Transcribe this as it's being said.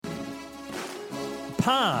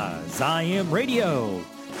Paz I Am Radio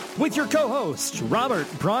with your co-hosts Robert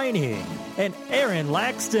Brining and Aaron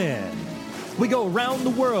Laxton. We go around the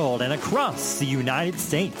world and across the United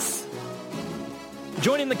States.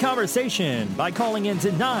 Join in the conversation by calling in to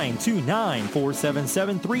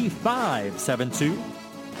 929-477-3572.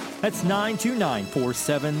 That's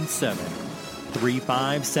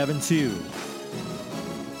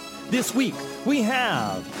 929-477-3572. This week, we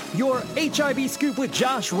have your HIV Scoop with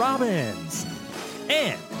Josh Robbins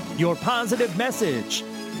and your positive message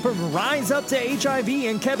from Rise Up to HIV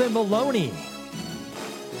and Kevin Maloney.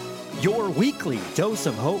 Your weekly dose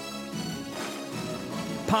of hope.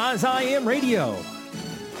 Paz I Am Radio.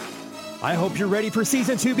 I hope you're ready for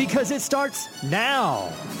season 2 because it starts now.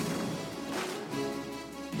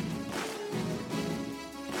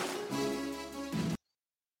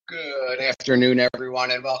 Good afternoon,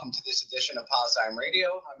 everyone, and welcome to this edition of Paz I Am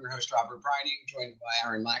Radio. I'm your host, Robert Brining, joined by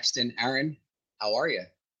Aaron Laxton. Aaron, how are you?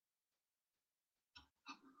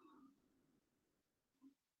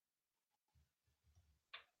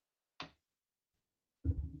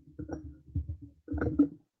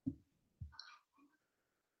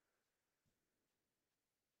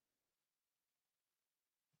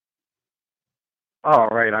 All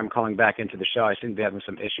right, I'm calling back into the show. I seem to be having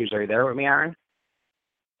some issues. Are you there with me, Aaron?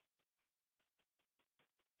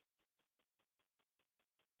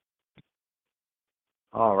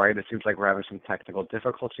 All right, it seems like we're having some technical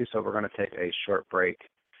difficulties, so we're going to take a short break,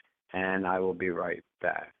 and I will be right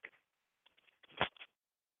back.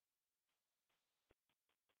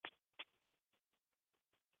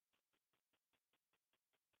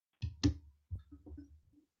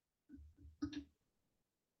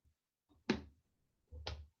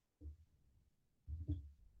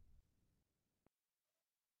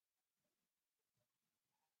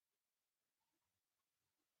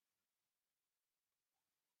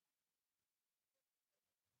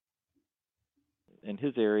 In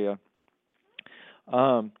his area.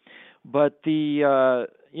 But the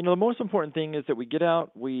the most important thing is that we get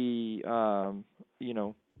out, we let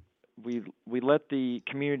the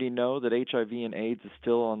community know that HIV and AIDS is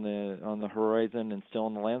still on the horizon and still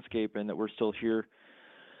on the landscape, and that we're still here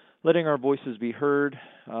letting our voices be heard.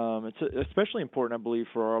 It's especially important, I believe,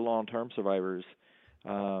 for our long-term survivors,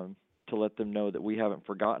 to let them know that we haven't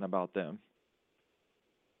forgotten about them.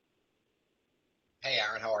 Hey,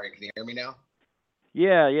 Aaron, how are you? Can you hear me now?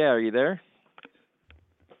 Yeah, are you there?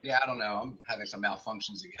 Yeah, I don't know. I'm having some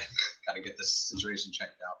malfunctions again. Got to get this situation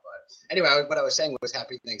checked out. But anyway, what I was saying was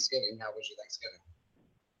happy Thanksgiving. How was your Thanksgiving?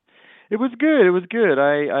 It was good.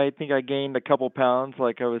 I think I gained a couple pounds,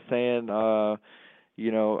 like I was saying.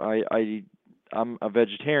 I'm a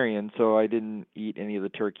vegetarian, so I didn't eat any of the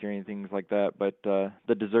turkey or anything like that. But the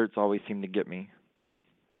desserts always seem to get me.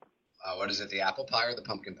 What is it, the apple pie or the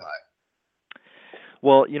pumpkin pie?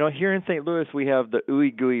 Well, here in St. Louis, we have the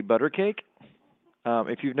ooey gooey butter cake.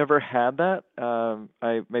 If you've never had that, I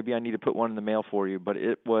need to put one in the mail for you. But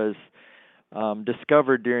it was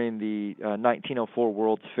discovered during the 1904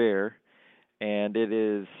 World's Fair, and it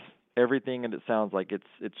is everything that it sounds like.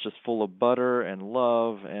 It's just full of butter and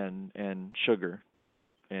love and sugar.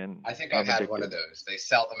 And I think I've had one of those. They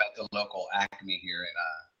sell them at the local Acme here in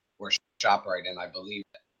where ShopRite, and I believe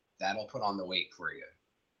that'll put on the weight for you.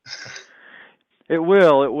 It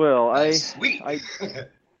will. Sweet. I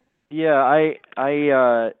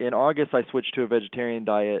in August I switched to a vegetarian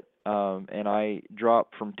diet, and I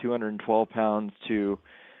dropped from 212 pounds to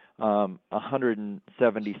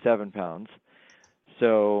 177 pounds.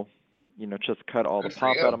 So, just cut all the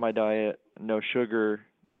pop out of my diet, no sugar.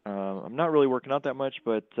 I'm not really working out that much,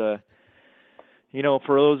 but for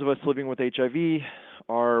those of us living with HIV,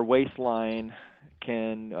 our waistline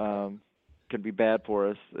can be bad for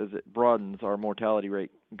us as it broadens. Our mortality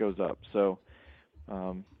rate goes up. So,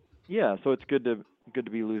 so it's good to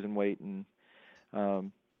be losing weight, and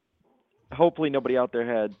hopefully nobody out there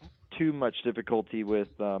had too much difficulty with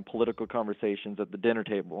political conversations at the dinner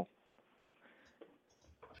table.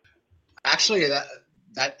 Actually,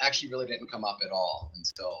 that actually really didn't come up at all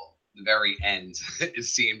until the very end, it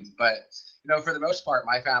seemed. But for the most part,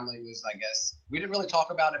 my family was, I guess, we didn't really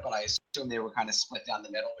talk about it, but I assume they were kind of split down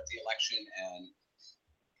the middle with the election. And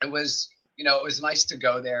it was, it was nice to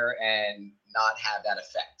go there and not have that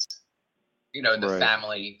effect, the Right.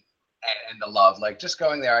 family and the love. Like, just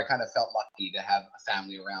going there, I kind of felt lucky to have a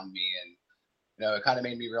family around me. And, it kind of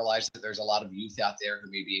made me realize that there's a lot of youth out there who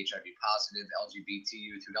may be HIV positive, LGBT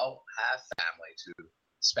youth who don't have family to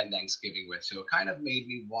spend Thanksgiving with. So it kind of made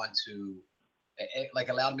me want to, it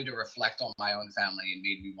allowed me to reflect on my own family and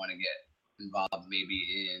made me want to get involved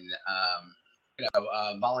maybe in,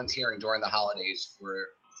 volunteering during the holidays for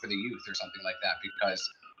for the youth or something like that, because,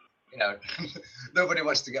 you know, nobody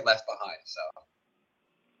wants to get left behind. So.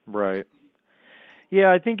 Right.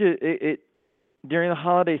 Yeah, I think it during the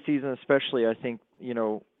holiday season, especially, I think, you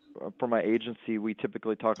know, for my agency, we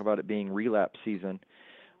typically talk about it being relapse season.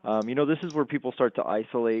 You know, this is where people start to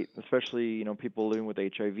isolate, especially, you know, people living with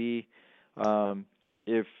HIV.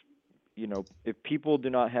 If, you know, if people do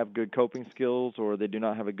not have good coping skills or they do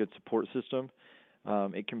not have a good support system,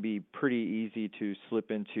 it can be pretty easy to slip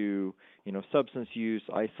into, you know, substance use,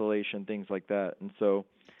 isolation, things like that. And so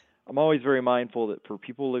I'm always very mindful that for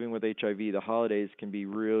people living with HIV, the holidays can be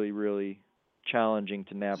really, really challenging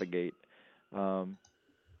to navigate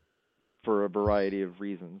for a variety of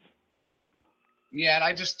reasons. Yeah, and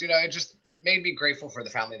I just, you know, it just made me grateful for the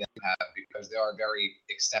family that I have, because they are very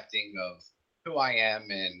accepting of who I am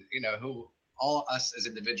and, you know, who all us as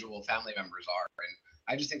individual family members are.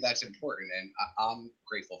 And I just think that's important, and I'm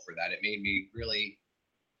grateful for that. It made me really,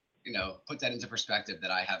 you know, put that into perspective,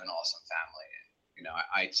 that I have an awesome family. And, you know,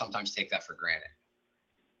 I sometimes take that for granted.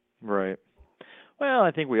 Right. Well,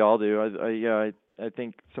 I think we all do. I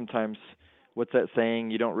think sometimes, what's that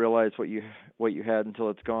saying? You don't realize what you had until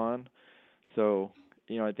it's gone. So,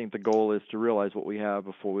 you know, I think the goal is to realize what we have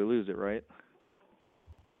before we lose it, right?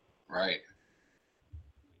 Right.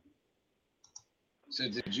 So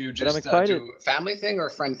did you But I'm just excited. do a family thing or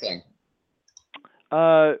a friend thing?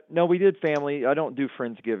 No, we did family. I don't do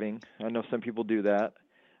Friendsgiving. I know some people do that.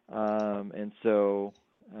 And so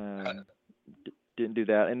didn't do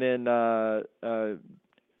that. And then,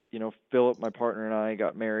 you know, Philip, my partner, and I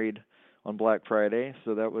got married on Black Friday.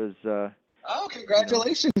 So that was... Oh,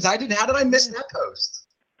 congratulations. How did I miss that post?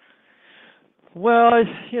 Well, I,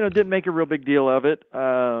 you know, didn't make a real big deal of it.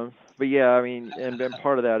 But yeah, I mean, and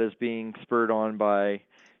part of that is being spurred on by,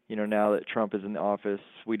 you know, now that Trump is in the office,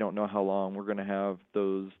 we don't know how long we're going to have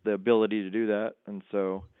the ability to do that. And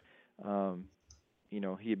so, you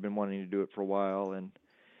know, he had been wanting to do it for a while, and,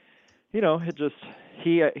 you know, it just,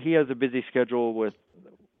 he has a busy schedule with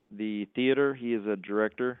the theater. He is a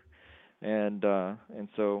director, and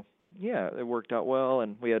so, yeah, it worked out well,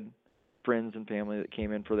 and we had friends and family that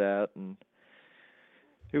came in for that, and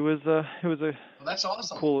it was a Well, that's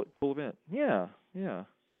awesome. cool event. Yeah. Well,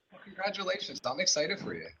 congratulations. I'm excited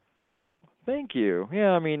for you. Thank you.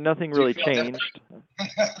 Yeah, I mean, nothing Do you really feel changed.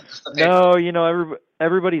 different? No, you know,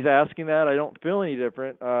 everybody's asking that. I don't feel any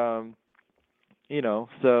different. You know,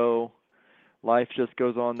 so life just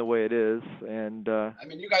goes on the way it is, and I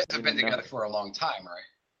mean, you guys have you been know, together for a long time, right?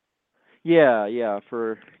 yeah,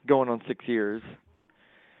 for going on 6 years.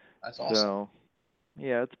 That's awesome. So,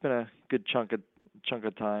 yeah, it's been a good chunk of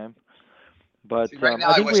time. But See, right now,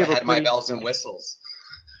 I I think wish we I have a had my pretty bells and whistles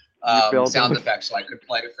bells and sound effects, so I could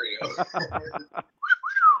play it for you.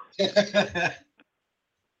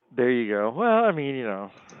 There you go. Well, I mean, you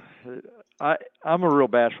know, I'm a real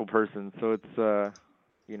bashful person, so it's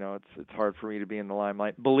you know, it's hard for me to be in the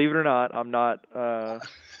limelight. Believe it or not, I'm not.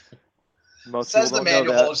 Most Says people the don't man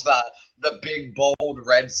know who that. holds the big bold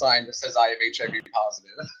red sign that says I am HIV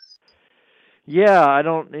positive. Yeah, I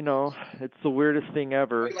don't. You know, it's the weirdest thing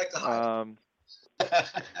ever. We like to hide.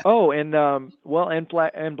 Oh, and well, and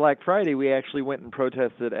Black Friday, we actually went and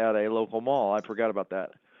protested at a local mall. I forgot about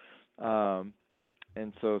that.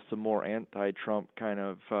 And so some more anti-Trump kind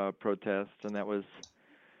of protests, and that was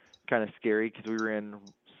kind of scary because we were in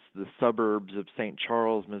the suburbs of St.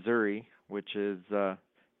 Charles, Missouri, which is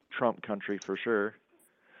Trump country for sure.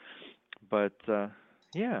 But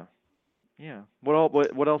yeah.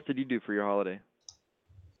 What else did you do for your holiday?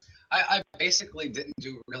 I basically didn't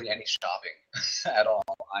do really any shopping at all.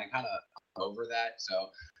 I kind of over that, so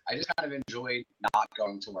I just kind of enjoyed not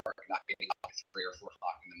going to work, not getting up at 3 or 4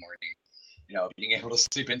 o'clock in the morning. You know, being able to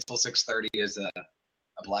sleep until 6:30 is a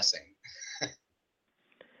blessing.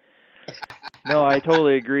 No, I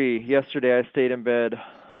totally agree. Yesterday I stayed in bed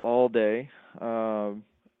all day,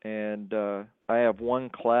 and I have one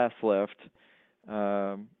class left,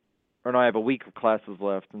 or no, I have a week of classes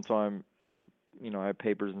left, and so I'm, you know, I have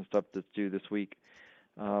papers and stuff that's due this week.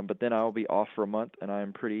 But then I'll be off for a month, and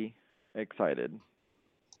I'm pretty excited.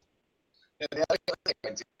 Yeah, the other thing I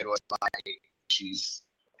did was she's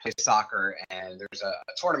plays soccer, and there's a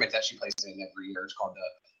tournament that she plays in every year. It's called the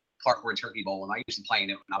Parkwood Turkey Bowl, and I used to play in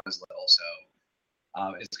it when I was little, so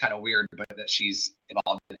it's kind of weird, but that she's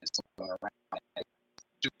involved in it, still going around.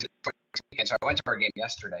 And so I went to her game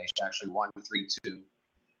yesterday. She actually won 3-2,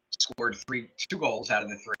 scored 2 goals out of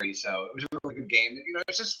the 3, so it was a really good game. You know,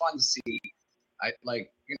 it's just fun to see. I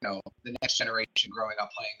like, you know, the next generation growing up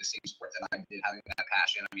playing the same sport that I did, having that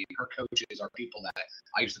passion. I mean, her coaches are people that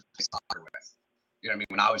I used to play soccer with. You know what I mean?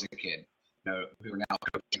 When I was a kid, you know, who are now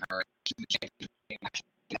coaching her.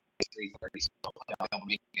 3:30, so I'll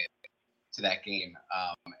make it to that game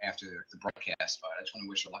after the broadcast. But I just want to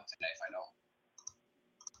wish her luck today if I know.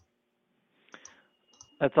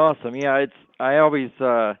 That's awesome. Yeah, I always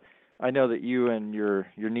I know that you and your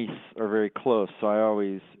niece are very close, so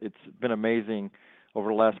it's been amazing over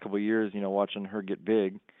the last couple of years, watching her get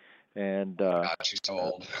big, and God, she's so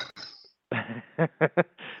old.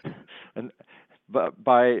 and but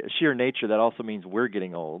by sheer nature, that also means we're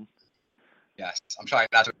getting old. Yes, I'm trying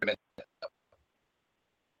not to admit it.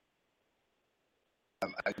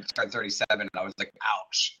 I turned 37, and I was like,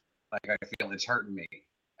 ouch. Like, I feel it's hurting me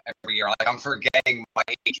every year. Like, I'm forgetting my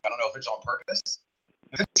age. I don't know if it's on purpose.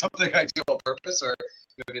 If it's something I do on purpose, or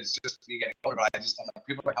if it's just me getting older. But I'm like,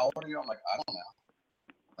 people are like, how old are you? I'm like, I don't know.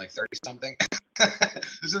 Like 30-something.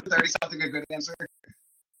 Isn't 30-something a good answer?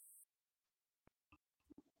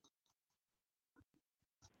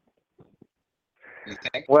 You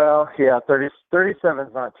think? Well, yeah, 37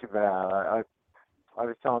 is not too bad. I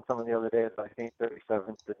was telling someone the other day that I think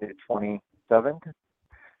 37 is the new 27.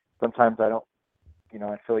 Sometimes I don't,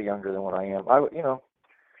 I feel younger than what I am.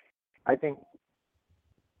 I think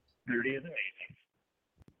 30 is amazing.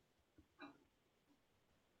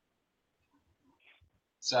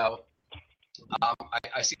 So,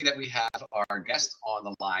 I see that we have our guest on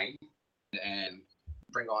the line, and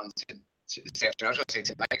bring on to this afternoon. I was going to say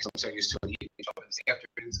tonight because I'm so used to an evening show, but this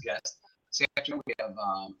afternoon's guest. This afternoon we have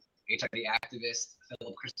HIV activist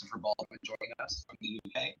Christopher Baldwin joining us from the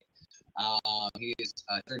UK. He is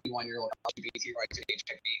a 31-year-old LGBT rights and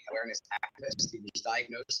HIV awareness activist. He was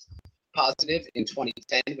diagnosed positive in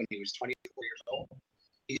 2010 when he was 24 years old.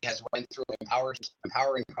 He has went through an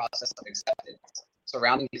empowering process of acceptance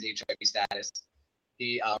surrounding his HIV status.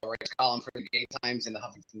 He writes column for the Gay Times and the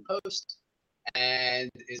Huffington Post, and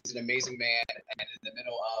is an amazing man. And in the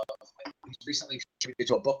middle of, he's recently contributed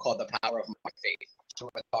to a book called The Power of My Faith. So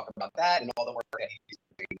we're going to talk about that and all the work that he's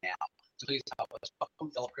doing now. So please help us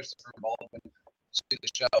welcome Philip Christopher Baldwin to the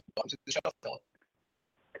show. Welcome to the show, Philip.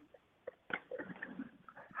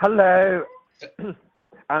 Hello.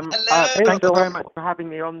 Hello. Thank you very much for having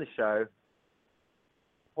me on the show.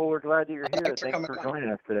 Well, we're glad that you're here. Thanks for joining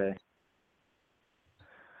us today.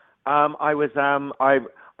 I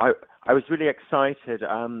was really excited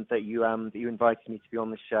that you invited me to be on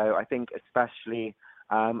the show. I think especially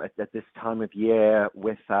at this time of year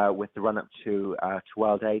with the run up to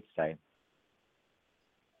World AIDS Day.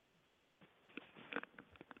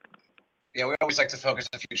 Yeah, we always like to focus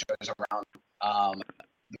a few shows around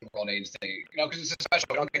the World AIDS Day, because it's special.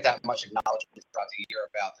 We don't get that much acknowledgement throughout the year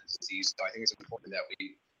about the disease, so I think it's important that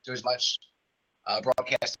we do as much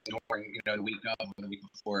broadcasting during, the week of or the week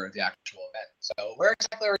before the actual event. So, where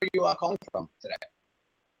exactly are you calling from today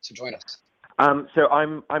to join us? So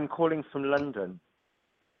I'm calling from London.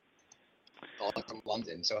 Calling from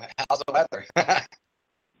London. So, how's the weather?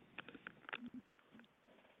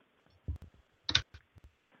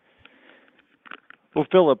 Well,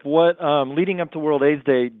 Philip, what leading up to World AIDS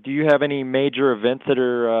Day, do you have any major events that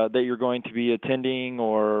are that you're going to be attending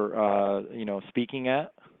or speaking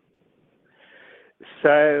at?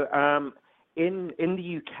 So in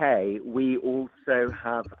the UK, we also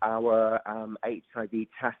have our HIV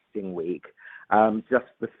testing week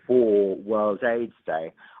just before World AIDS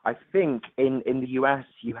Day. I think in the US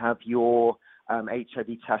you have your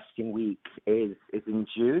HIV testing week is in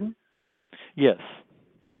June. Yes.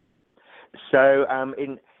 So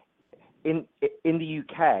in the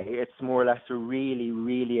UK, it's more or less a really,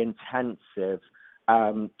 really intensive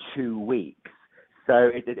 2 weeks. So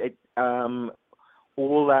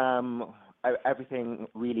everything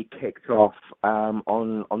really kicked off on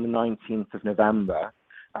the 19th of November,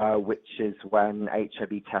 which is when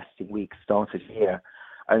HIV testing week started here.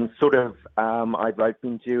 And sort of I've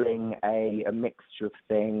been doing a mixture of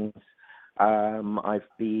things. I've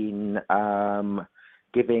been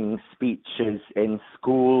giving speeches in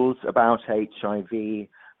schools about HIV,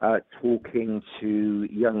 talking to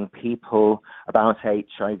young people about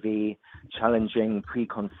HIV, challenging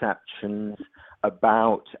preconceptions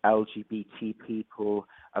about LGBT people,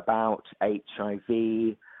 about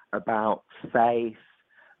HIV, about faith.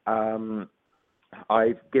 I've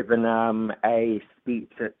given a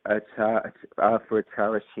speech for a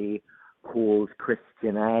charity called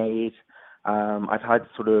Christian Aid. I've had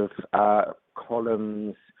sort of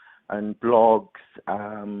columns and blogs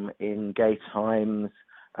in Gay Times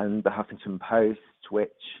and the Huffington Post,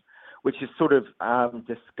 which is sort of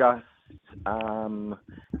discussed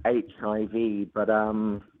HIV, but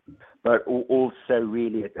also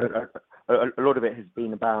really a lot of it has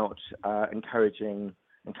been about encouraging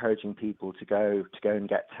people to go and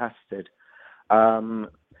get tested.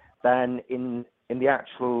 Then in the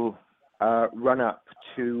actual run up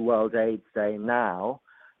to World AIDS Day now,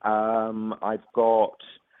 I've got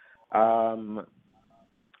a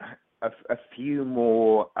few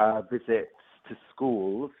more visits to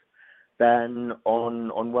schools. Then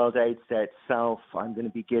on World AIDS Day itself, I'm going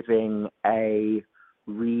to be giving a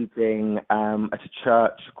reading at a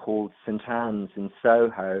church called St. Anne's in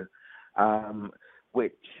Soho,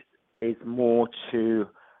 which is more to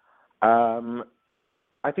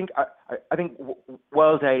I think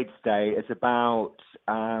World AIDS Day is about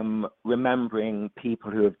remembering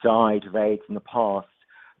people who have died of AIDS in the past,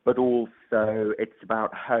 but also it's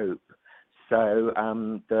about hope. So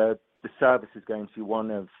the service is going to be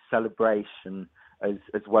one of celebration as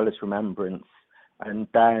well as remembrance. And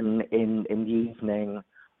then in the evening,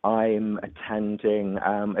 I'm attending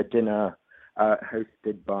a dinner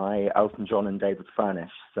hosted by Elton John and David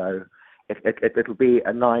Furnish. So it'll be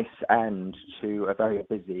a nice end to a very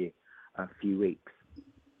busy few weeks.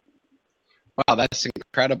 Wow, that's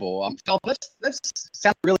incredible. Phil, this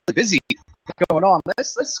sounds really busy going on.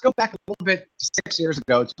 Let's go back a little bit to 6 years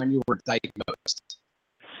ago to when you were diagnosed.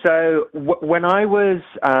 So when I was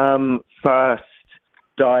first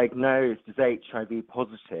diagnosed as HIV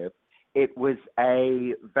positive, it was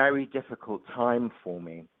a very difficult time for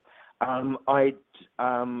me. I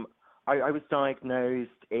was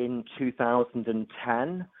diagnosed in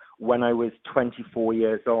 2010 when I was 24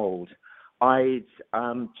 years old. I'd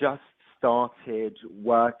just started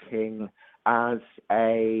working as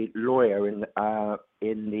a lawyer in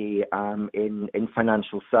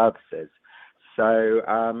financial services. So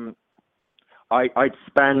I'd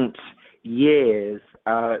spent years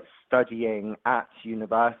studying at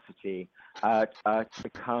university to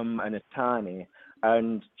become an attorney,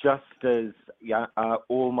 and just as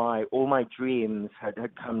all my dreams had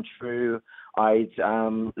come true, I'd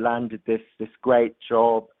landed this great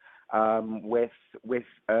job with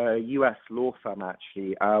a U.S. law firm,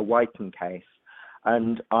 actually, White & Case,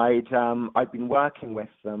 and I'd been working with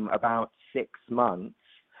them about 6 months,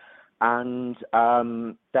 and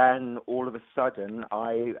then all of a sudden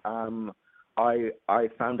I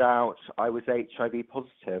found out I was HIV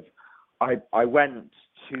positive. I went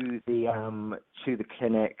to the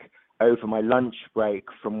clinic over my lunch break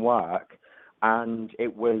from work, and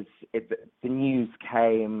the news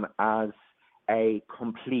came as a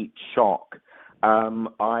complete shock.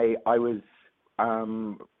 I was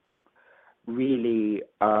really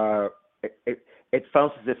it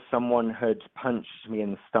felt as if someone had punched me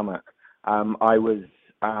in the stomach. I was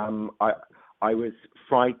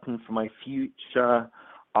frightened for my future.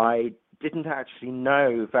 I didn't actually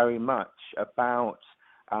know very much about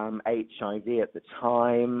HIV at the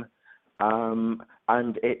time,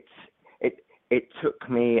 and it took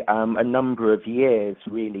me a number of years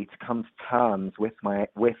really to come to terms with my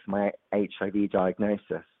HIV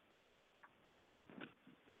diagnosis.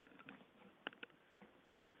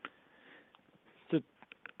 So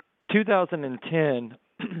 2010,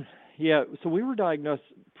 yeah, so we were diagnosed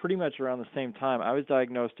pretty much around the same time. I was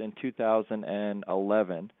diagnosed in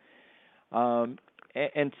 2011.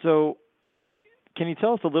 And so can you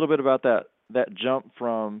tell us a little bit about that jump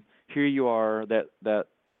from here you are, that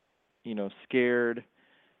scared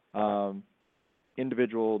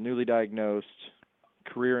individual, newly diagnosed,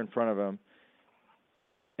 career in front of him,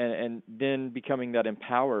 and then becoming that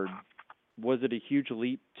empowered? Was it a huge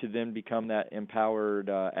leap to then become that empowered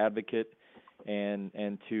advocate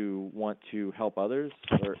and to want to help others,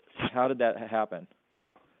 or how did that happen?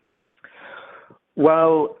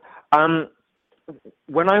 Well,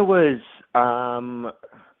 when I was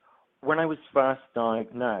first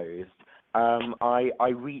diagnosed, I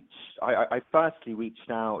firstly reached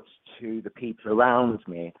out to the people around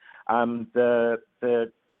me. The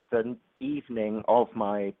evening of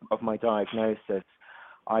my diagnosis,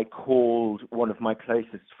 I called one of my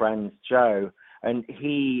closest friends, Joe, and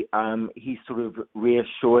he sort of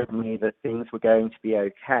reassured me that things were going to be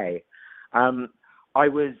okay.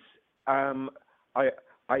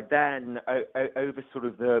 I then, over sort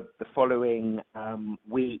of the following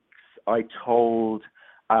weeks, I told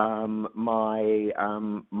my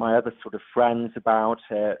other sort of friends about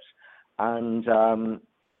it, and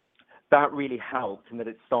that really helped in that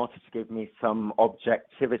it started to give me some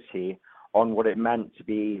objectivity on what it meant to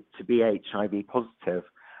be HIV positive.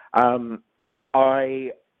 I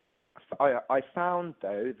found,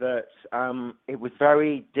 though, that it was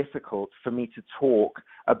very difficult for me to talk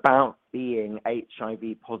about being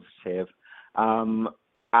HIV positive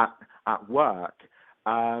at work.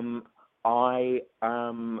 I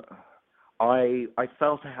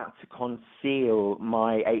felt I had to conceal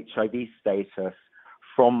my HIV status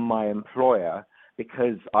from my employer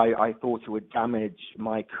because I thought it would damage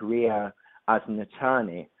my career as an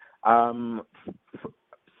attorney.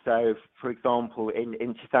 So, for example, in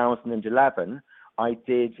 2011, I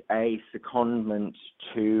did a secondment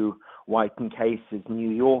to White and Case's New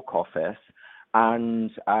York office,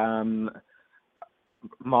 and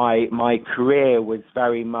my career was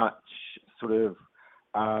very much sort of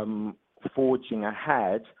forging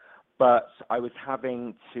ahead, but I was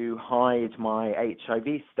having to hide my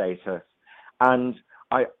HIV status, and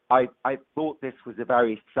I thought this was a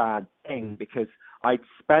very sad thing because I'd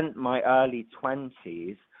spent my early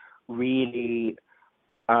 20s really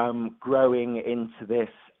growing into this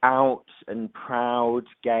out and proud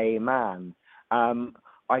gay man.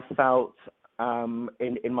 I felt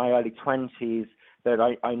in my early 20s that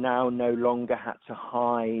I now no longer had to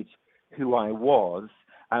hide who I was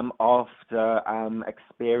after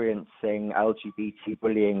experiencing LGBT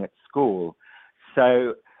bullying at school.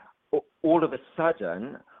 So all of a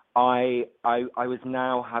sudden, I was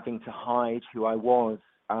now having to hide who I was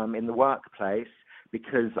in the workplace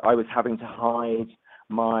because I was having to hide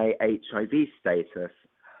my HIV status.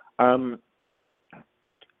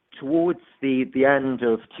 Towards the end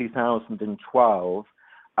of 2012,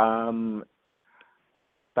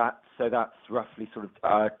 that's roughly sort of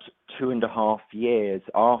 2.5 years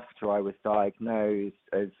after I was diagnosed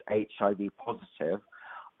as HIV positive,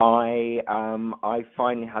 I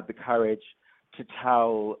finally had the courage to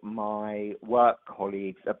tell my work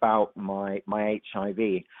colleagues about my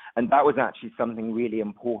HIV. And that was actually something really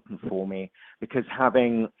important for me, because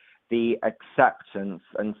having the acceptance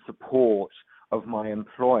and support of my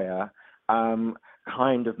employer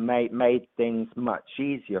kind of made things much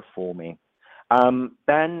easier for me.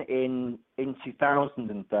 Then in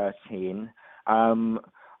 2013, I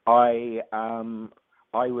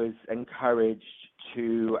was encouraged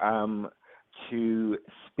to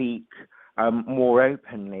speak more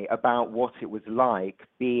openly about what it was like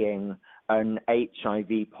being an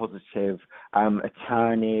HIV positive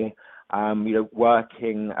attorney,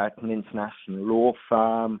 working at an international law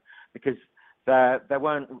firm, because there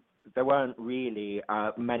weren't really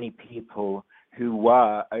many people who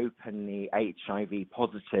were openly HIV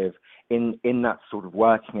positive in that sort of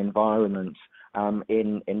working environment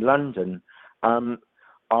in London.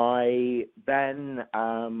 I then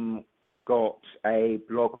got a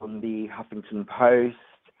blog on the Huffington Post.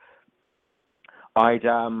 I'd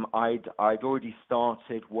already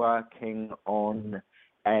started working on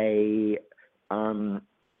a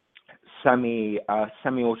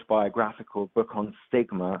semi-autobiographical book on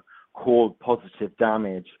stigma called Positive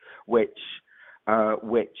Damage, which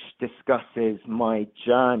discusses my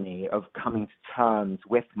journey of coming to terms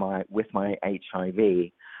with my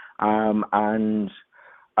HIV, and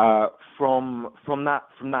from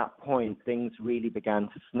that point, things really began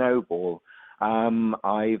to snowball.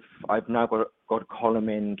 I've now got a column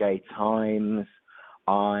in Gay Times.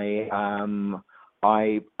 I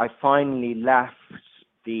finally left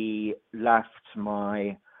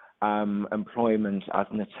my employment as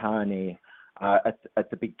an attorney at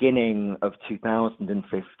the beginning of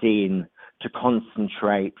 2015 to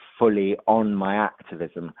concentrate fully on my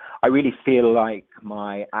activism. I really feel like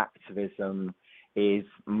my activism is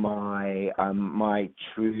my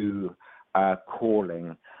true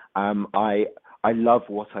calling. I love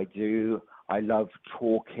what I do. I love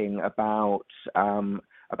talking about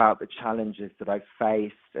the challenges that I've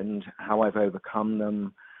faced and how I've overcome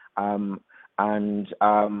them.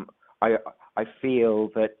 I feel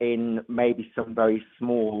that in maybe some very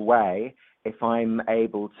small way, if I'm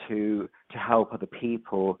able to help other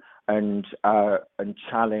people and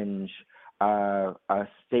challenge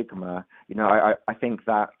stigma, I think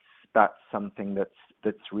that's something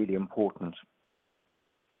that's really important.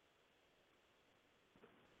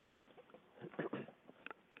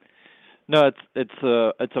 No,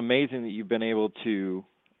 it's amazing that you've been able to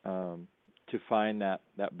find that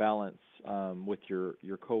balance with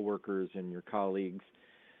your coworkers and your colleagues.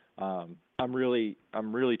 I'm really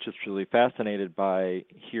just really fascinated by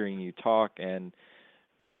hearing you talk and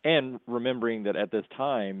remembering that at this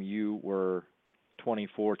time you were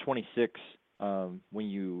 24, 26 when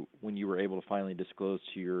you were able to finally disclose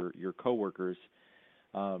to your coworkers.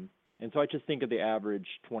 And so I just think of the average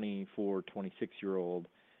 24, 26-year-old,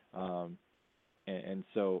 and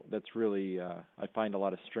so that's really I find a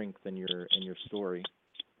lot of strength in your story.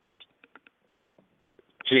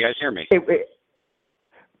 Can you guys hear me?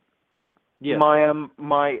 Yes.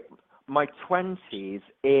 My 20s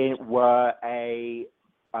were a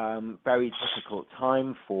very difficult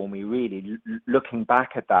time for me, really, looking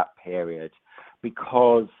back at that period,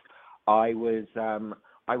 because I was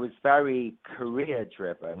very career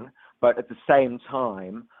driven, but at the same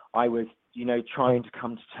time I was trying to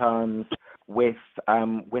come to terms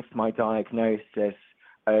with my diagnosis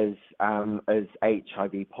as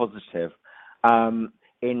HIV positive.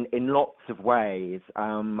 In lots of ways,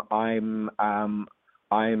 I'm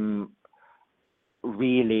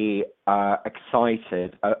really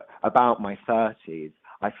excited about my 30s.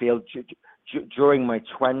 I feel during my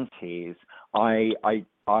 20s, I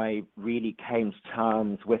really came to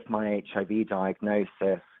terms with my HIV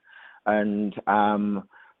diagnosis and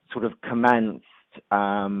sort of commenced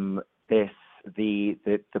the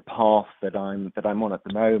path that I'm on at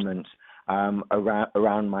the moment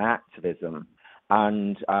around my activism,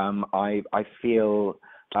 and I feel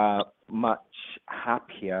much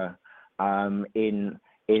happier in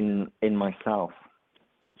myself.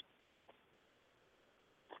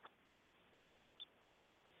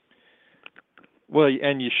 Well,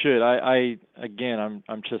 and you should. I'm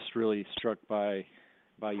just really struck by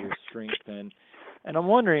your strength, and I'm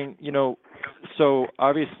wondering, so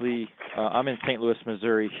obviously I'm in St. Louis,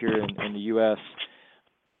 Missouri, here in the U.S.,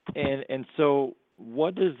 and so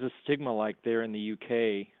what is the stigma like there in the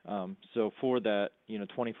UK? So for that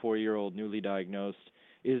 24-year-old newly diagnosed,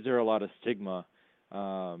 is there a lot of stigma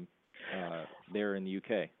there in the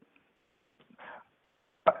UK?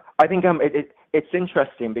 I think it's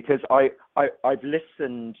interesting because I've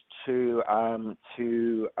listened to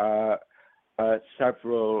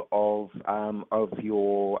several of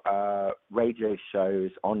your radio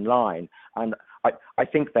shows online, and I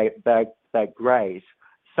think they're great.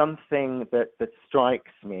 Something that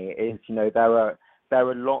strikes me is there are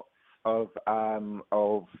lots of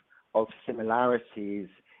similarities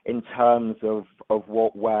in terms of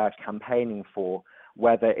what we're campaigning for,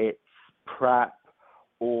 whether it's PrEP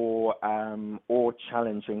or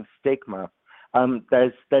challenging stigma.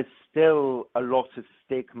 There's still a lot of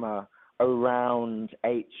stigma around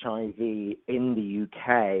HIV in the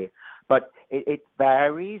UK, but it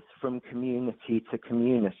varies from community to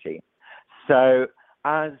community. So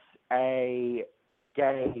as a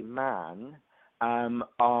gay man,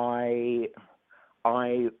 I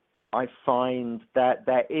find that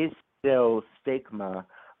there is still stigma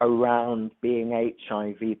around being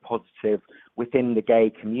HIV positive within the gay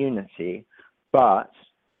community, but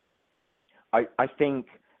I think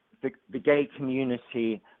the gay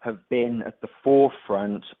community have been at the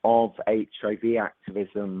forefront of HIV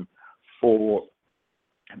activism for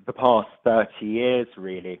the past 30 years,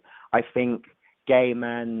 really. I think gay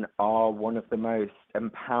men are one of the most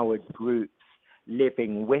empowered groups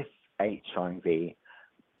living with HIV.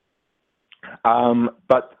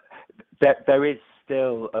 But there is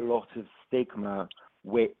still a lot of stigma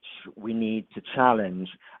which we need to challenge.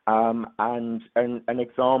 And an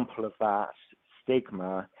example of that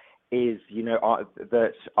stigma is,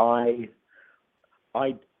 that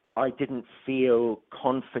I didn't feel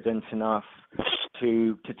confident enough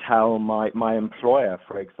to tell my employer,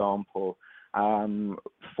 for example,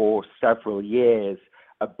 for several years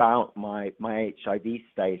about my HIV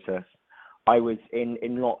status. I was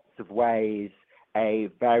in lots of ways a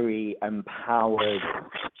very empowered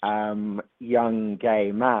young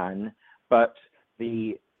gay man, but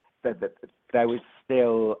there was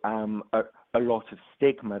still a lot of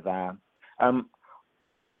stigma there.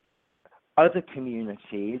 Other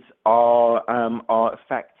communities are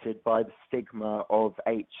affected by the stigma of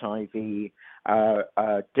HIV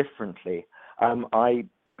differently. I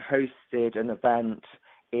hosted an event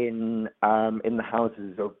in the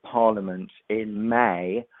Houses of Parliament in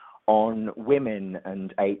May on women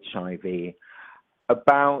and HIV.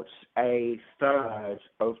 About a third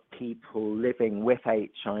of people living with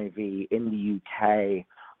HIV in the UK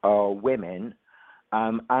are women,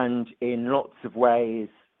 and in lots of ways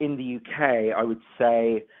in the UK, I would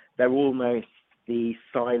say they're almost the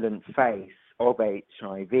silent face of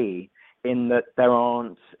HIV, in that there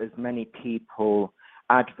aren't as many people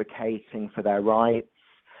advocating for their rights.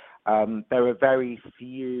 There are very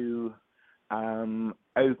few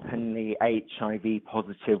openly HIV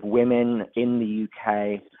positive women in the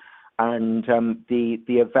UK, and the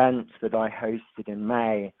event that I hosted in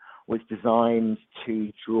May was designed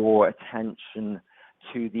to draw attention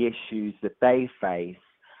to the issues that they face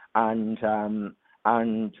and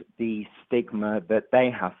the stigma that they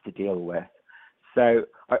have to deal with. So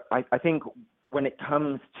I think when it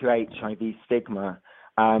comes to HIV stigma,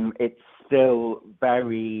 it's still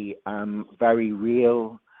very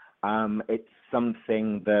real. It's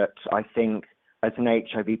something that I think, as an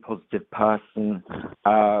HIV positive person,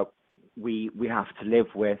 we have to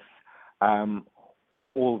live with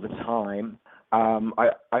all the time.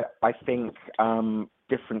 I think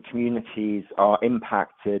different communities are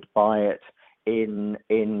impacted by it to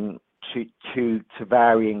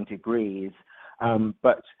varying degrees,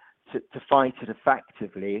 but to fight it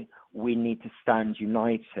effectively, we need to stand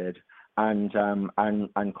united and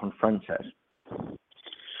confront it.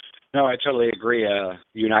 No, I totally agree.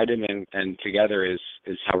 United and together is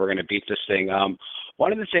how we're going to beat this thing.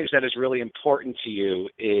 One of the things that is really important to you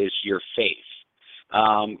is your faith.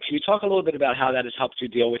 Can you talk a little bit about how that has helped you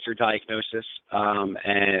deal with your diagnosis,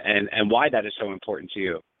 and why that is so important to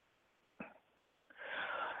you?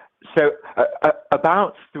 So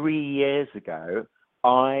about 3 years ago,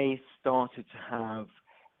 I started to have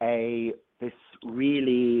this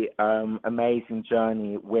really amazing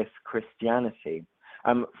journey with Christianity.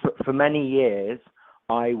 For many years,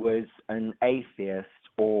 I was an atheist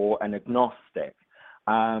or an agnostic.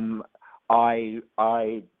 I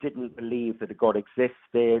didn't believe that a God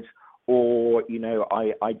existed, or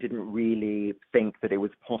I didn't really think that it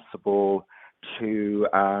was possible to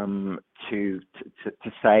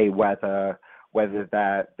say whether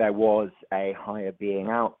there was a higher being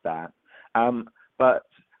out there. But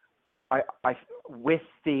with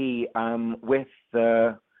the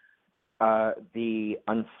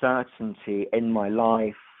uncertainty in my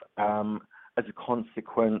life as a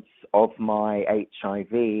consequence of my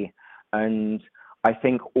HIV, and I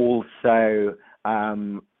think also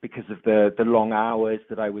because of the long hours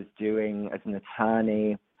that I was doing as an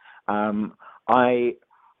attorney, I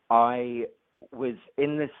was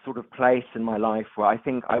in this sort of place in my life where I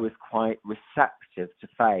think I was quite receptive to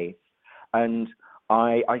faith, and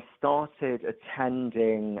I started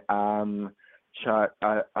attending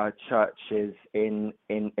churches in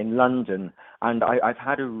London, and I've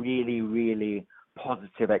had a really, really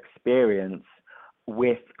positive experience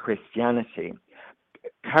with Christianity.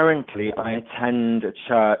 Currently, I attend a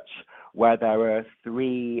church where there are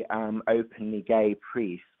 3 openly gay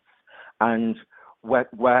priests, and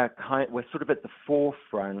we're sort of at the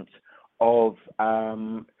forefront of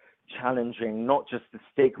challenging not just the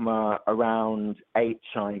stigma around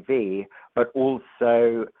HIV, but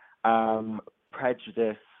also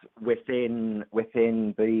prejudice within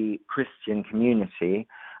the Christian community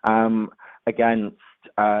against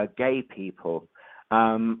gay people.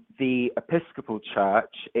 The Episcopal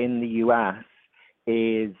Church in the US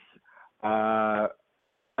is a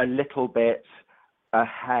little bit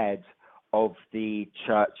ahead of the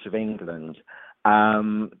Church of England.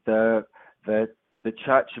 The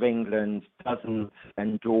Church of England doesn't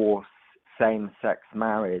endorse same-sex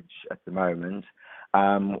marriage at the moment,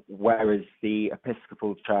 whereas the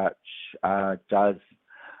Episcopal Church does.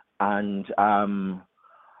 And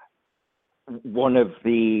one of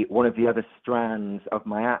the other strands of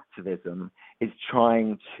my activism is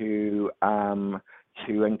trying to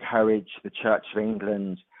encourage the Church of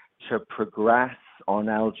England to progress on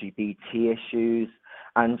LGBT issues,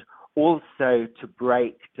 and also to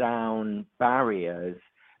break down barriers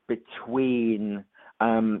between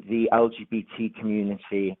the LGBT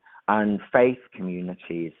community and faith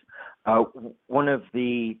communities. One of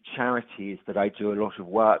the charities that I do a lot of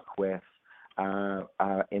work with in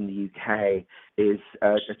the UK is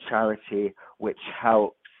a charity which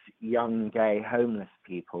helps young gay homeless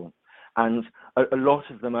people, and a lot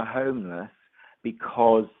of them are homeless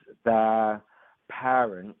because their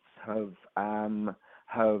parents have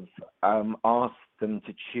asked them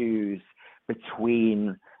to choose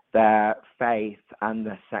between their faith and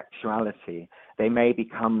their sexuality. They maybe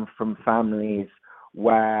come from families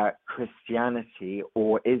where Christianity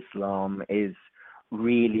or Islam is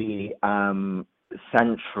really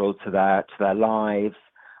central to their lives,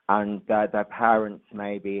 and their parents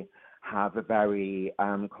maybe have a very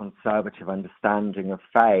conservative understanding of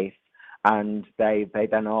faith, and they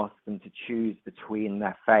then ask them to choose between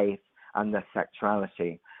their faith and their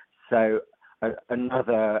sexuality. So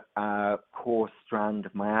another core strand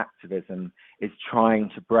of my activism is trying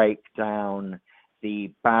to break down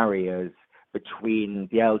the barriers between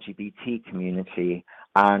the LGBT community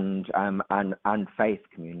and faith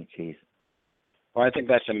communities. Well, I think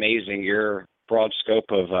that's amazing. Your broad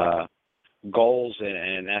scope of goals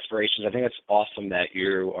and aspirations. I think it's awesome that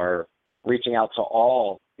you are reaching out to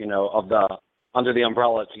all, of the under the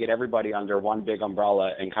umbrella, to get everybody under one big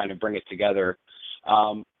umbrella and kind of bring it together.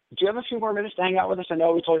 Do you have a few more minutes to hang out with us? I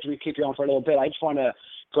know we told you we'd keep you on for a little bit. I just want to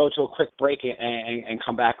go to a quick break and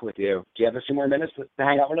come back with you. Do you have a few more minutes to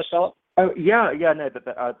hang out with us, Philip? Oh, yeah, no,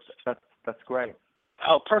 that's great.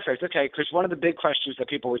 Oh, perfect. Okay, because one of the big questions that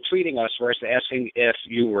people were tweeting us was asking if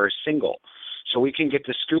you were single. So we can get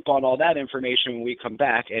the scoop on all that information when we come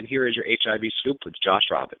back. And here is your HIV scoop with Josh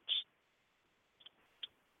Robbins.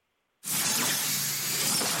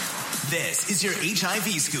 This is your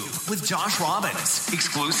HIV Scoop with Josh Robbins,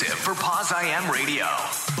 exclusive for Pause IM Radio.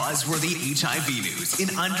 Buzzworthy HIV news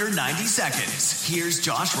in under 90 seconds. Here's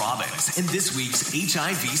Josh Robbins in this week's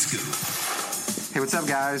HIV Scoop. Hey, what's up,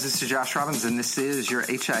 guys? This is Josh Robbins, and this is your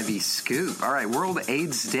HIV Scoop. All right, World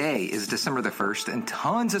AIDS Day is December the 1st, and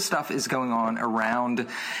tons of stuff is going on around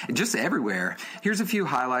just everywhere. Here's a few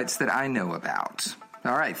highlights that I know about.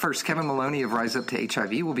 All right, first, Kevin Maloney of Rise Up to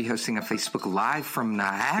HIV will be hosting a Facebook Live from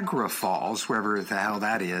Niagara Falls, wherever the hell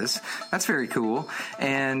that is. That's very cool.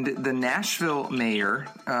 And the Nashville mayor,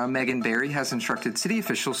 Megan Barry, has instructed city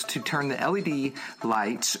officials to turn the LED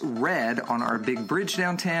lights red on our big bridge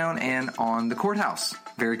downtown and on the courthouse.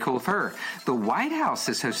 Very cool of her. The White House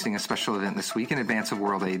is hosting a special event this week in advance of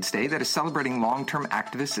World AIDS Day that is celebrating long-term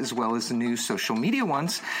activists as well as the new social media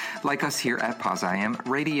ones like us here at Pause IM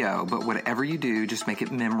Radio. But whatever you do, just make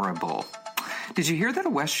it memorable. Did you hear that a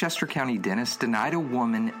Westchester County dentist denied a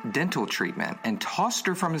woman dental treatment and tossed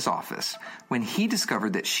her from his office when he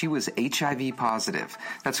discovered that she was HIV positive?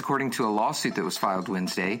 That's according to a lawsuit that was filed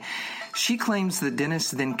Wednesday. She claims the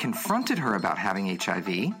dentist then confronted her about having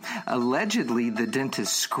HIV. Allegedly, the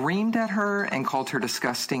dentist screamed at her and called her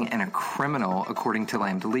disgusting and a criminal, according to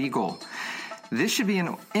Lambda Legal. This should be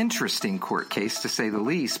an interesting court case, to say the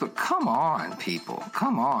least, but come on, people.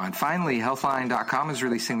 Come on. Finally, Healthline.com is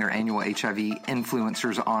releasing their annual HIV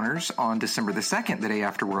Influencers Honors on December the 2nd, the day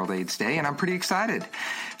after World AIDS Day, and I'm pretty excited.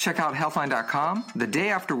 Check out Healthline.com the day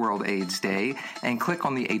after World AIDS Day and click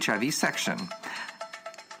on the HIV section.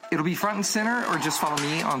 It'll be front and center, or just follow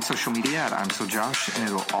me on social media at I'm So Josh, and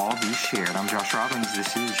it'll all be shared. I'm Josh Robbins.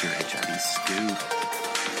 This is your HIV Scoop.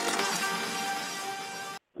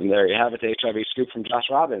 And there you have it, the HIV Scoop from Josh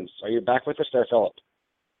Robbins. Are you back with us there, Philip?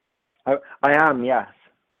 I am, yes.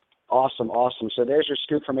 Awesome. So there's your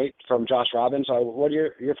scoop from Josh Robbins. What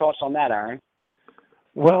are your thoughts on that, Aaron?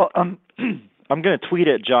 Well, I'm going to tweet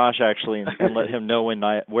at Josh, actually, and let him know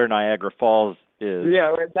where Niagara Falls is.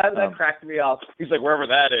 Yeah, that cracked me up. He's like, wherever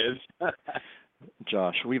that is.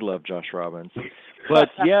 Josh, we love Josh Robbins. But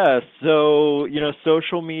yeah, so,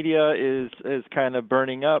 social media is kind of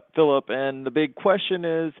burning up, Philip, and the big question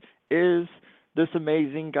is this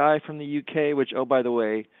amazing guy from the UK, which, oh, by the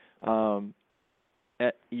way,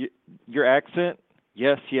 your accent,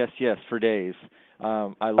 yes, for days.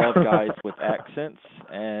 I love guys with accents,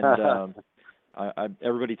 and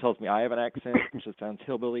everybody tells me I have an accent, which just sounds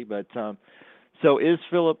hillbilly, but so is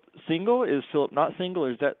Philip single? Is Philip not single,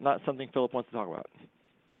 or is that not something Philip wants to talk about?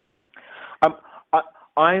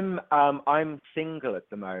 I'm single at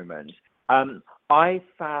the moment. I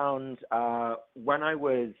found when I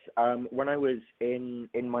was in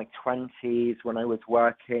my 20s, when I was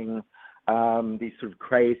working these sort of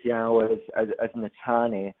crazy hours as an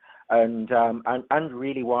attorney, and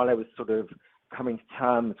really while I was sort of coming to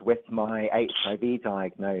terms with my HIV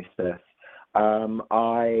diagnosis,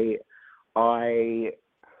 I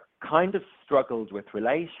kind of struggled with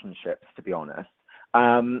relationships, to be honest.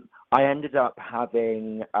 I ended up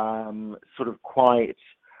having sort of quite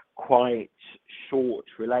short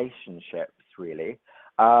relationships, really.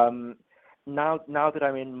 Now that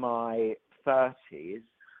I'm in my 30s,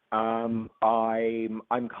 I'm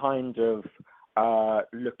kind of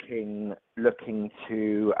looking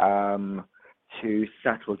to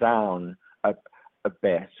settle down a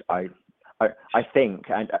bit. I think,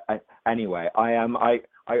 and anyway, I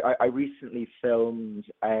recently filmed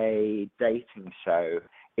a dating show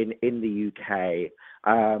in the UK.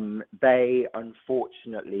 They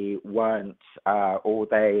unfortunately weren't, or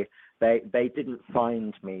they didn't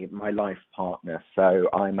find me my life partner. So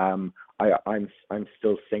I'm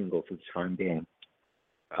still single for the time being.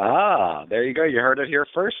 Ah, there you go. You heard it here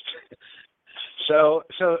first. So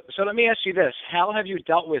let me ask you this: how have you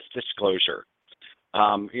dealt with disclosure?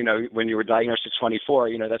 When you were diagnosed at 24,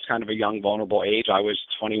 that's kind of a young, vulnerable age. I was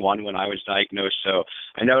 21 when I was diagnosed. So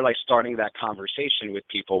I know, like, starting that conversation with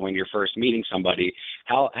people when you're first meeting somebody,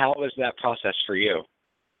 how was that process for you?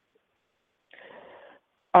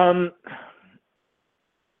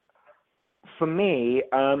 For me,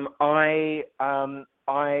 I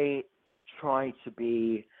try to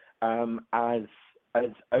be as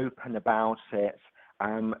open about it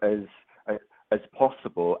as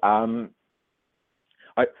possible.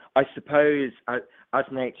 I suppose as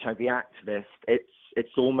an HIV activist,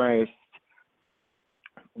 it's almost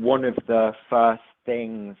one of the first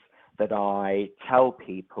things that I tell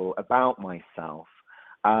people about myself.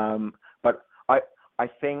 But I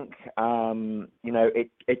think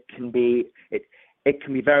it can be it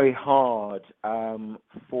can be very hard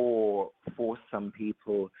for some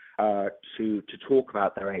people to talk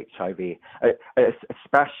about their HIV,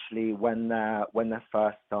 especially when they're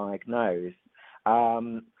first diagnosed.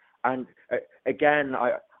 And again,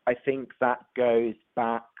 I think that goes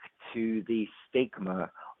back to the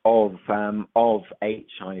stigma of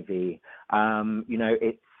HIV.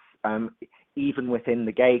 It's even within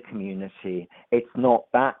the gay community, it's not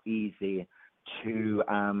that easy to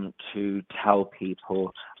tell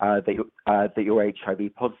people that you're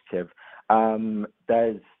HIV positive.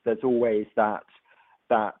 There's always that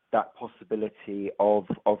possibility of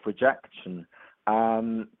rejection.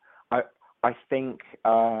 I think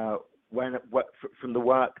from the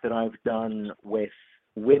work that I've done with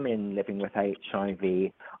women living with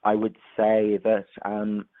HIV, I would say that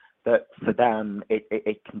that for them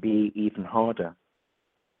it can be even harder.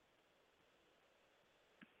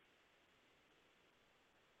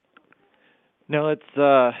 No, it's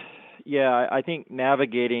I think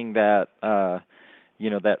navigating that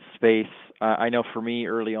that space. I know for me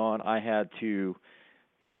early on, I had to,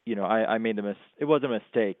 I made it was a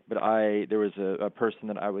mistake, but there was a person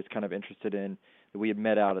that I was kind of interested in that we had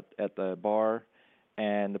met out at the bar,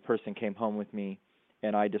 and the person came home with me,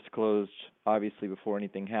 and I disclosed obviously before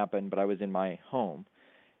anything happened, but I was in my home,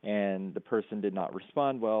 and the person did not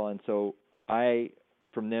respond well, and so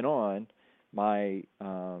from then on, my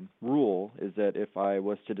rule is that if I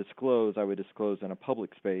was to disclose, I would disclose in a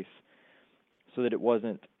public space, so that it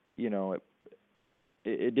wasn't,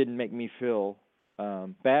 it didn't make me feel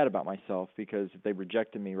bad about myself, because if they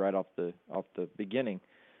rejected me right off the beginning,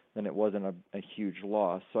 then it wasn't a huge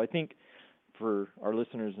loss. So I think for our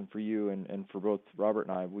listeners and for you and for both Robert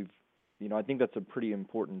and I, I think that's a pretty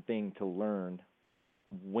important thing to learn,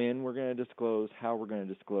 when we're going to disclose, how we're going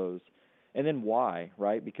to disclose, and then why,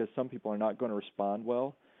 right? Because some people are not going to respond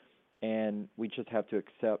well, and we just have to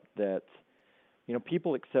accept that,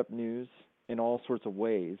 people accept news in all sorts of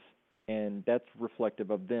ways, and that's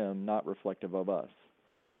reflective of them, not reflective of us.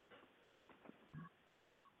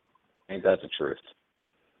 Ain't that the truth?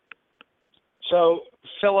 So,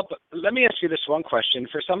 Philip, let me ask you this one question.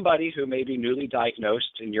 For somebody who may be newly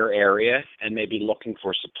diagnosed in your area and may be looking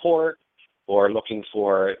for support or looking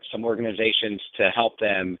for some organizations to help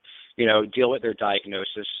them, deal with their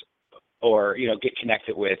diagnosis or, get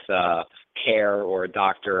connected with care or a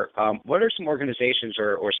doctor, what are some organizations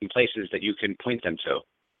or some places that you can point them to?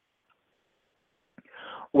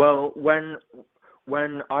 Well, when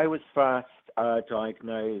I was first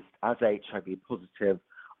diagnosed as HIV positive,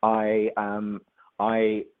 I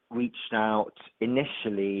reached out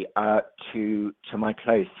initially to my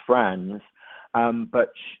close friends,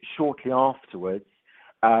 but shortly afterwards,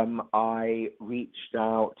 I reached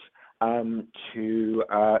out to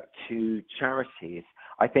charities.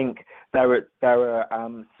 I think there are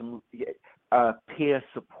some peer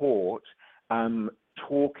support,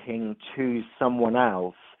 talking to someone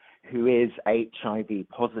else who is HIV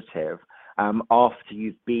positive after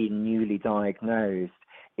you've been newly diagnosed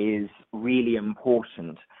is really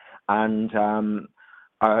important, and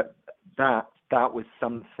that was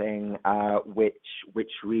something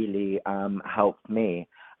which really helped me.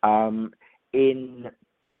 In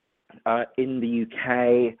the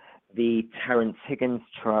UK, the Terence Higgins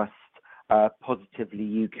Trust,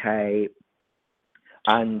 Positively UK,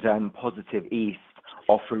 and Positive East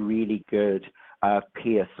offer really good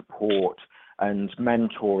peer support and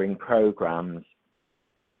mentoring programs.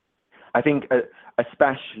 I think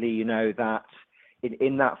especially, that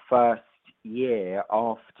in that first year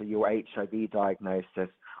after your HIV diagnosis,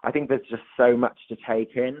 I think there's just so much to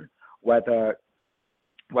take in, whether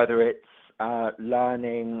it's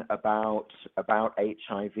learning about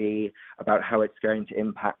HIV, about how it's going to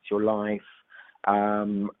impact your life,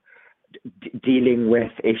 dealing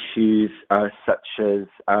with issues such as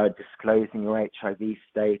disclosing your HIV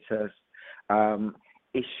status,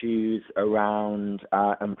 issues around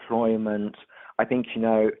employment. I think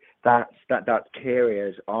that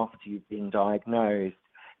period after you've been diagnosed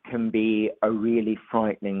can be a really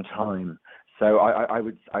frightening time. So I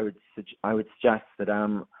would suggest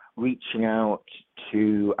that reaching out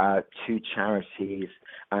to charities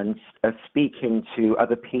and speaking to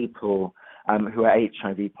other people who are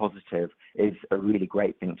HIV positive is a really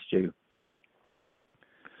great thing to do.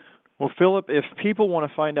 Well, Philip, if people want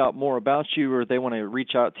to find out more about you or they want to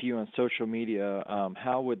reach out to you on social media,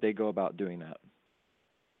 how would they go about doing that?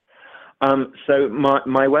 So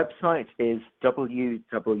my website is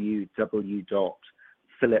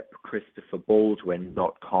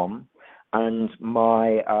www.philipchristopherbaldwin.com, and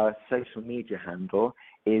my social media handle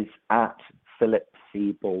is @Philip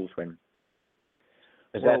C. Baldwin.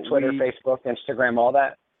 Is that Twitter, Facebook, Instagram, all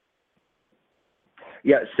that?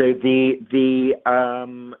 Yeah, so the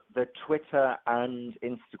Twitter and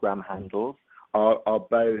Instagram handles are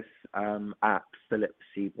both at Philip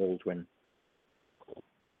C. Baldwin.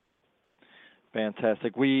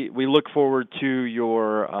 Fantastic. We look forward to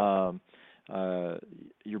your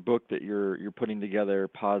book that you're putting together,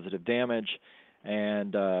 Positive Damage,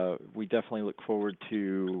 and we definitely look forward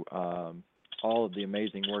to all of the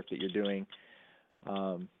amazing work that you're doing.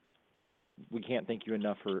 We can't thank you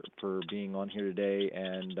enough for being on here today,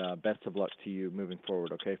 and best of luck to you moving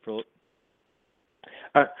forward. Okay, Philip?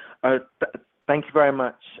 Thank you very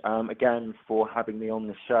much again for having me on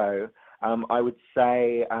the show. I would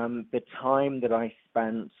say the time that I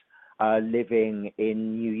spent living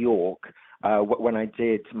in New York when I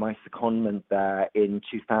did my secondment there in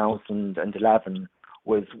 2011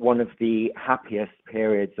 was one of the happiest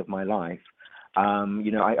periods of my life.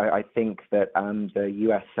 I think that the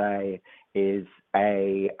USA is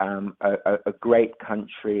a great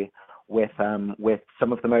country with some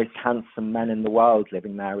of the most handsome men in the world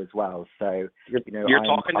living there as well. So you're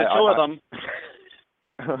talking to two of them.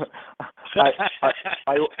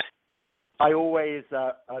 I always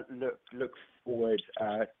look forward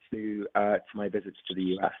to my visits to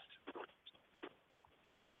the US.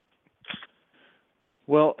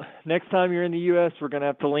 Well, next time you're in the U.S., we're going to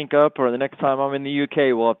have to link up, or the next time I'm in the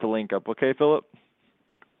U.K., we'll have to link up. Okay, Philip?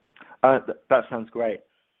 That sounds great.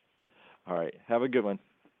 All right. Have a good one.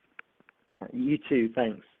 You too.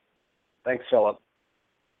 Thanks. Thanks, Philip.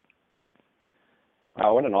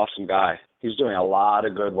 Wow, what an awesome guy. He's doing a lot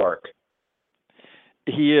of good work.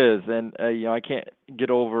 He is, and I can't get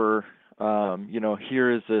over.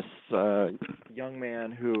 Here is this young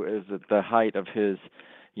man who is at the height of his,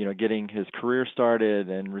 getting his career started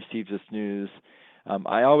and receives this news.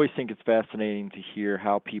 I always think it's fascinating to hear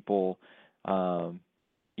how people, how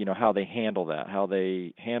they handle that, how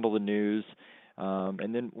they handle the news,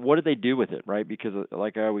 and then what do they do with it, right? Because,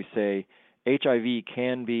 like I always say, HIV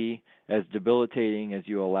can be as debilitating as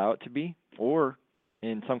you allow it to be, or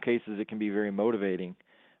in some cases it can be very motivating.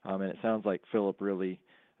 And it sounds like Philip really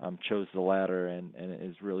chose the latter and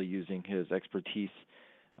is really using his expertise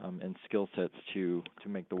and skill sets to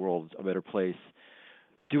make the world a better place.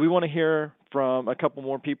 Do we want to hear from a couple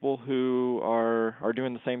more people who are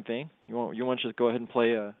doing the same thing? You want to just go ahead and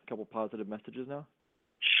play a couple positive messages now?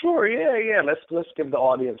 Sure, yeah. Let's give the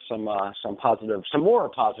audience some more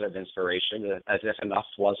positive inspiration. As if enough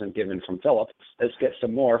wasn't given from Philip, let's get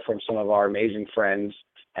some more from some of our amazing friends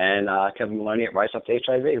and Kevin Maloney at Rise Up to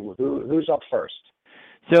HIV. Who's up first?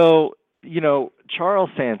 So, Charles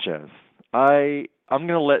Sanchez. I'm going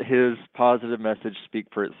to let his positive message speak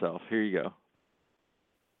for itself. Here you go.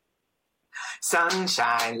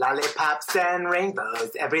 Sunshine, lollipops, and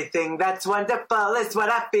rainbows. Everything that's wonderful is what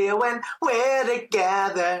I feel when we're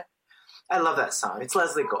together. I love that song. It's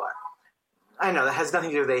Leslie Gore. I know that has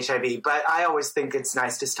nothing to do with HIV, but I always think it's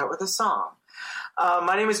nice to start with a song.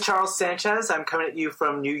 My name is Charles Sanchez. I'm coming at you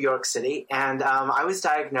from New York City, and I was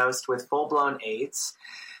diagnosed with full-blown AIDS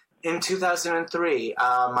in 2003.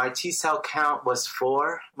 My T-cell count was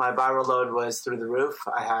 4. My viral load was through the roof.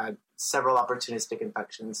 I had several opportunistic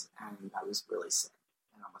infections, and I was really sick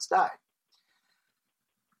and almost died.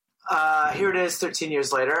 Here it is 13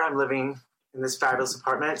 years later. I'm living in this fabulous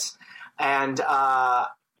apartment, and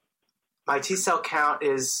my T-cell count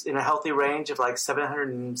is in a healthy range of like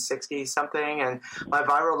 760 something, and my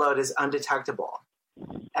viral load is undetectable.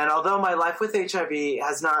 And although my life with HIV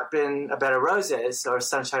has not been a bed of roses or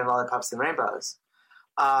sunshine, lollipops, and rainbows,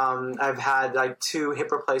 I've had like 2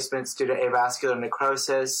 hip replacements due to avascular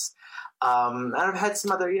necrosis. And I've had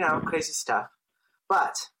some other, crazy stuff.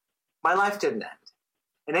 But my life didn't end.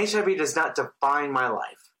 And HIV does not define my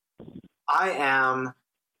life. I am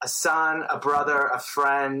a son, a brother, a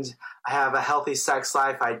friend. I have a healthy sex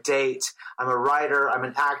life. I date. I'm a writer. I'm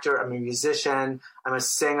an actor. I'm a musician. I'm a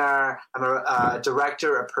singer. I'm a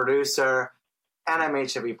director, a producer. And I'm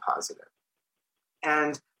HIV positive.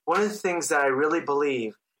 And one of the things that I really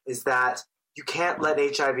believe is that you can't let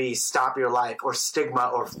HIV stop your life, or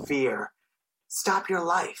stigma or fear. Stop your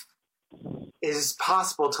life. It is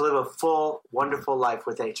possible to live a full, wonderful life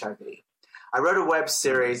with HIV. I wrote a web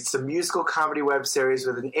series. It's a musical comedy web series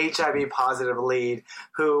with an HIV positive lead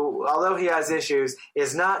who, although he has issues,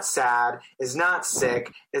 is not sad, is not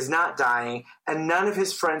sick, is not dying, and none of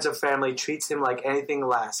his friends or family treats him like anything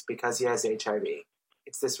less because he has HIV.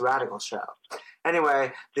 It's this radical show.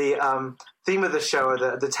 Anyway, the theme of the show, or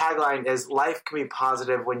the tagline is, life can be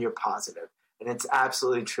positive when you're positive. And it's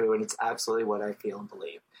absolutely true, and it's absolutely what I feel and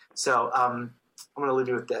believe. So I'm going to leave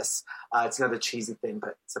you with this. It's another cheesy thing,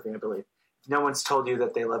 but it's something I believe. no one's told you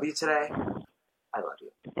that they love you today, I love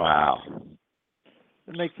you. Wow.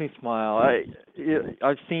 It makes me smile.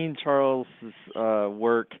 I've seen Charles's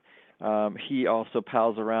work. He also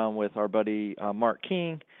pals around with our buddy Mark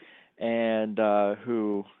King, and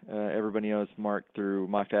who everybody knows Mark through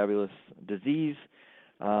My Fabulous Disease.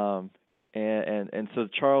 And so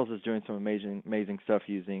Charles is doing some amazing stuff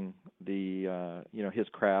using the his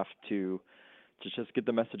craft to just get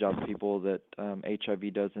the message out to people that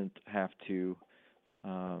HIV doesn't have to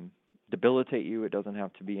debilitate you. It doesn't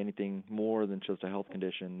have to be anything more than just a health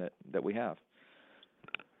condition that we have.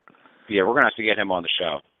 Yeah, we're gonna have to get him on the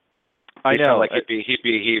show. I know. Like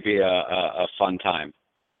he'd be a fun time.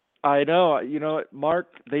 I know. You know, Mark,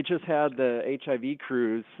 they just had the HIV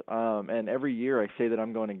cruise, and every year I say that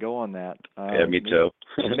I'm going to go on that. Yeah, me too.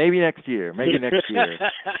 Maybe next year. Do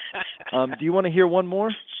you want to hear one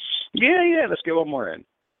more? Yeah. Let's get one more in.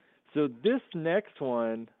 So this next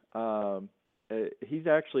one, he's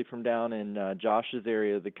actually from down in Josh's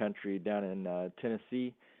area of the country, down in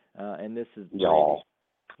Tennessee, and this is Y'all.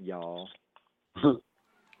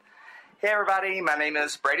 Hey everybody, my name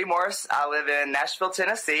is Brady Morris. I live in Nashville,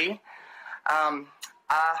 Tennessee.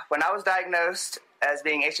 When I was diagnosed as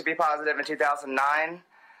being HIV positive in 2009,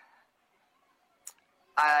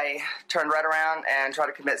 I turned right around and tried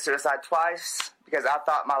to commit suicide twice because I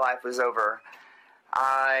thought my life was over.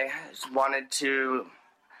 I wanted to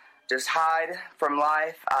just hide from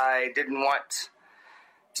life. I didn't want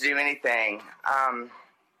to do anything.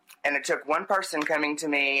 And it took one person coming to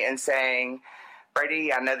me and saying,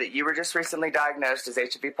 Brady, I know that you were just recently diagnosed as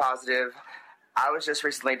HIV positive. I was just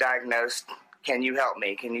recently diagnosed. Can you help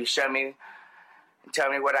me? Can you show me,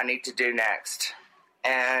 tell me what I need to do next?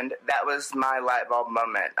 And that was my light bulb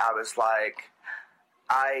moment. I was like,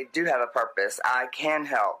 I do have a purpose. I can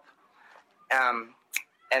help.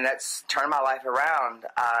 And that's turned my life around.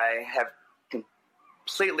 I have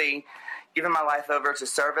completely given my life over to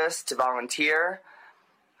service, to volunteer.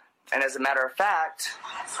 And as a matter of fact,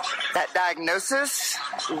 that diagnosis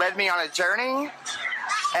led me on a journey,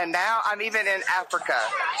 and now I'm even in Africa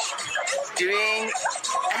doing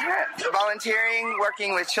volunteering,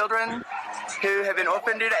 working with children who have been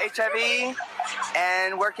orphaned due to HIV,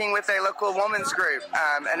 and working with a local women's group,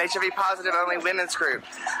 an HIV positive only women's group,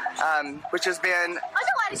 which has been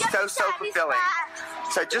so fulfilling.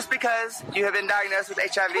 So just because you have been diagnosed with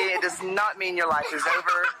HIV, it does not mean your life is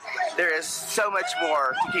over. There is so much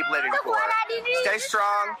more to keep living for. Stay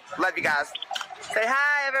strong. Love you guys. Say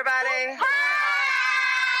hi, everybody.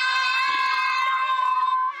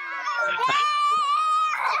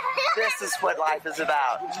 This is what life is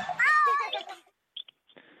about.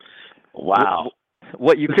 Wow.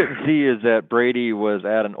 What you couldn't see is that Brady was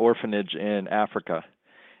at an orphanage in Africa.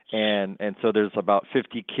 And so there's about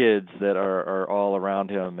 50 kids that are all around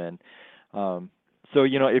him. And so,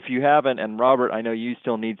 you know, if you haven't, and Robert, I know you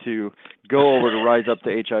still need to go over to Rise Up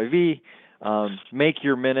to HIV, make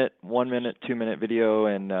your 1 minute, 2 minute video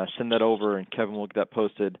and send that over, and Kevin will get that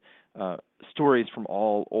posted. Stories from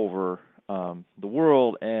all over the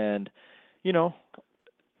world. And, you know,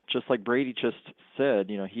 just like Brady just said,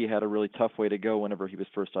 you know, he had a really tough way to go whenever he was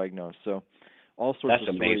first diagnosed. So all sorts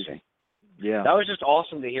of stories. Amazing. Yeah. That was just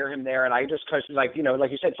awesome to hear him there. And I just, cause like, you know, like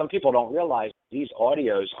you said, some people don't realize these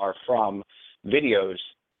audios are from videos,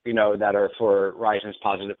 you know, that are for Rise Up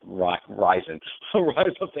to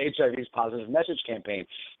HIV's Positive Message campaign.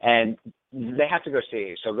 And they have to go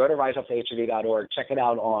see. So go to riseuptohiv.org, check it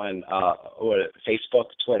out on Facebook,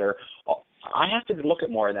 Twitter. I have to look at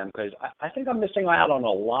more of them because I think I'm missing out on a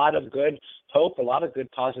lot of good hope, a lot of good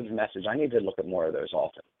positive message. I need to look at more of those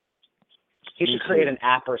often. He should create an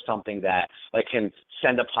app or something that like can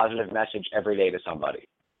send a positive message every day to somebody.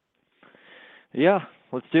 Yeah,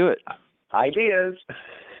 let's do it. Ideas.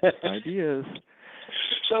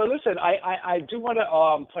 So listen, I do want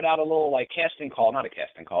to put out a little like casting call, not a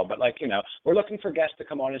casting call, but like, you know, we're looking for guests to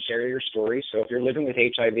come on and share your story. So if you're living with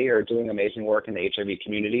HIV or doing amazing work in the HIV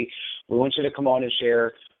community, we want you to come on and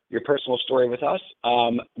share your personal story with us.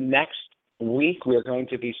 Next week, we're going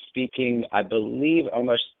to be speaking, I believe,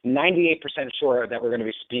 almost 98% sure that we're going to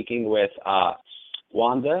be speaking with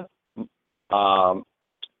Wanda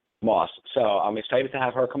Moss. So I'm excited to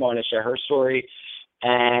have her come on and share her story.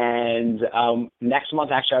 And next month,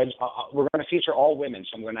 actually, we're going to feature all women.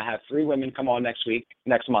 So I'm going to have 3 women come on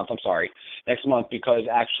next month, because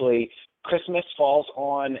actually Christmas falls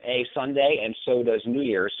on a Sunday and so does New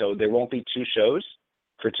Year's. So there won't be 2 shows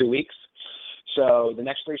for 2 weeks. So the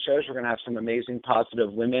next 3 shows, we're going to have some amazing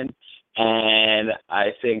positive women, and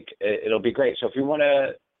I think it'll be great. So if you want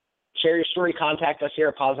to share your story, contact us here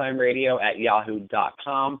at PosIM Radio at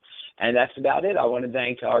yahoo.com, And that's about it. I want to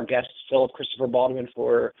thank our guest, Philip Christopher Baldwin,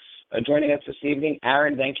 for joining us this evening.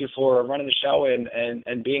 Aaron, thank you for running the show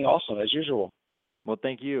and being awesome, as usual. Well,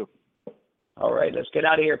 thank you. All right, let's get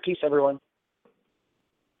out of here. Peace, everyone.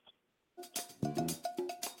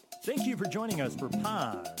 Thank you for joining us for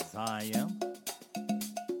Paz I Am.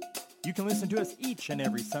 You can listen to us each and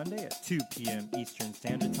every Sunday at 2 p.m. Eastern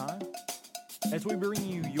Standard Time as we bring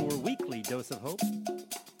you your weekly dose of hope.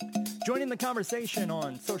 Join in the conversation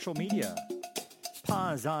on social media,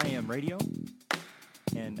 Paz I Am Radio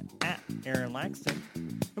and at Aaron Laxton.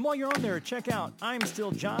 And while you're on there, check out I'm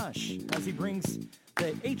Still Josh as he brings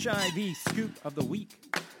the HIV Scoop of the Week.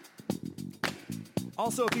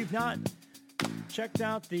 Also, if you've not checked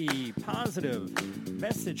out the positive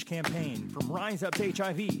message campaign from Rise Up to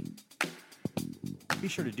HIV, be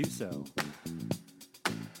sure to do so.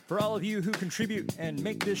 For all of you who contribute and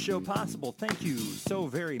make this show possible, thank you so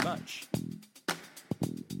very much.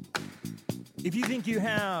 If you think you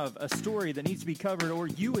have a story that needs to be covered or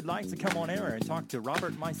you would like to come on air and talk to Robert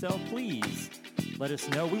and myself, please let us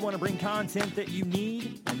know. We want to bring content that you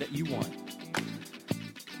need and that you want.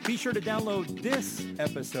 Be sure to download this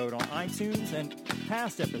episode on iTunes and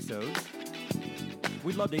past episodes.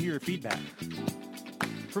 We'd love to hear your feedback.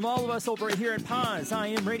 From all of us over here at Paz I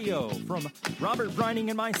Am Radio, from Robert Brining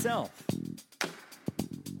and myself,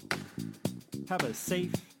 have a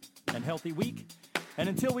safe and healthy week. And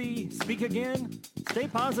until we speak again, stay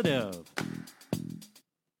positive.